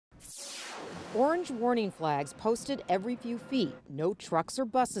Orange warning flags posted every few feet, no trucks or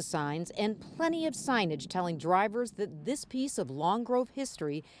buses signs, and plenty of signage telling drivers that this piece of Long Grove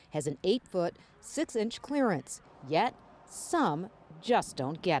history has an 8-foot, 6-inch clearance. Yet, some just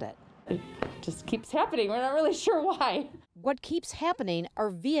don't get it. It just keeps happening. We're not really sure why. What keeps happening are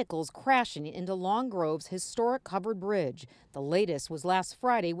vehicles crashing into Long Grove's historic covered bridge. The latest was last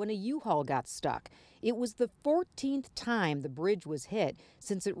Friday when a U-Haul got stuck. It was the 14th time the bridge was hit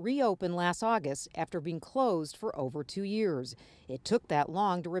since it reopened last August after being closed for over 2 years. It took that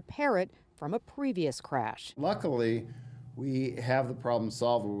long to repair it from a previous crash. Luckily, we have the problem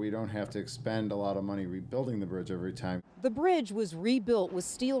solved where we don't have to expend a lot of money rebuilding the bridge every time. The bridge was rebuilt with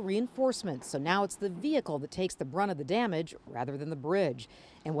steel reinforcements, so now it's the vehicle that takes the brunt of the damage rather than the bridge.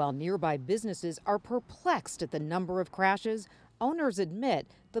 And while nearby businesses are perplexed at the number of crashes, owners admit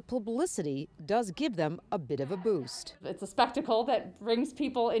the publicity does give them a bit of a boost. It's a spectacle that brings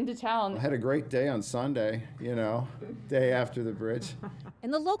people into town. I had a great day on Sunday, day after the bridge.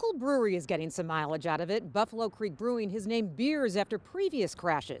 And the local brewery is getting some mileage out of it. Buffalo Creek Brewing has named beers after previous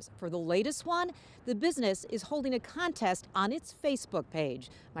crashes. For the latest one, the business is holding a contest on its Facebook page.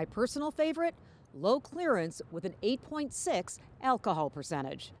 My personal favorite, low clearance with an 8.6 alcohol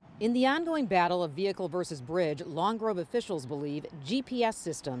percentage. In the ongoing battle of vehicle versus bridge, Long Grove officials believe GPS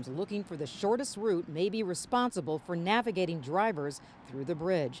systems looking for the shortest route may be responsible for navigating drivers through the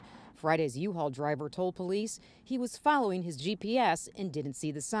bridge. Friday's U-Haul driver told police he was following his GPS and didn't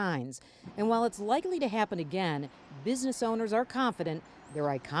see the signs. And while it's likely to happen again, business owners are confident their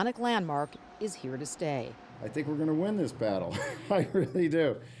iconic landmark is here to stay. I think we're going to win this battle. I really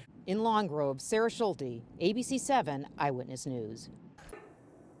do. In Long Grove, Sarah Schulte, ABC 7 Eyewitness News.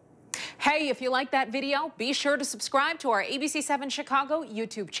 Hey, if you like that video, be sure to subscribe to our ABC 7 Chicago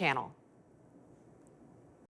YouTube channel.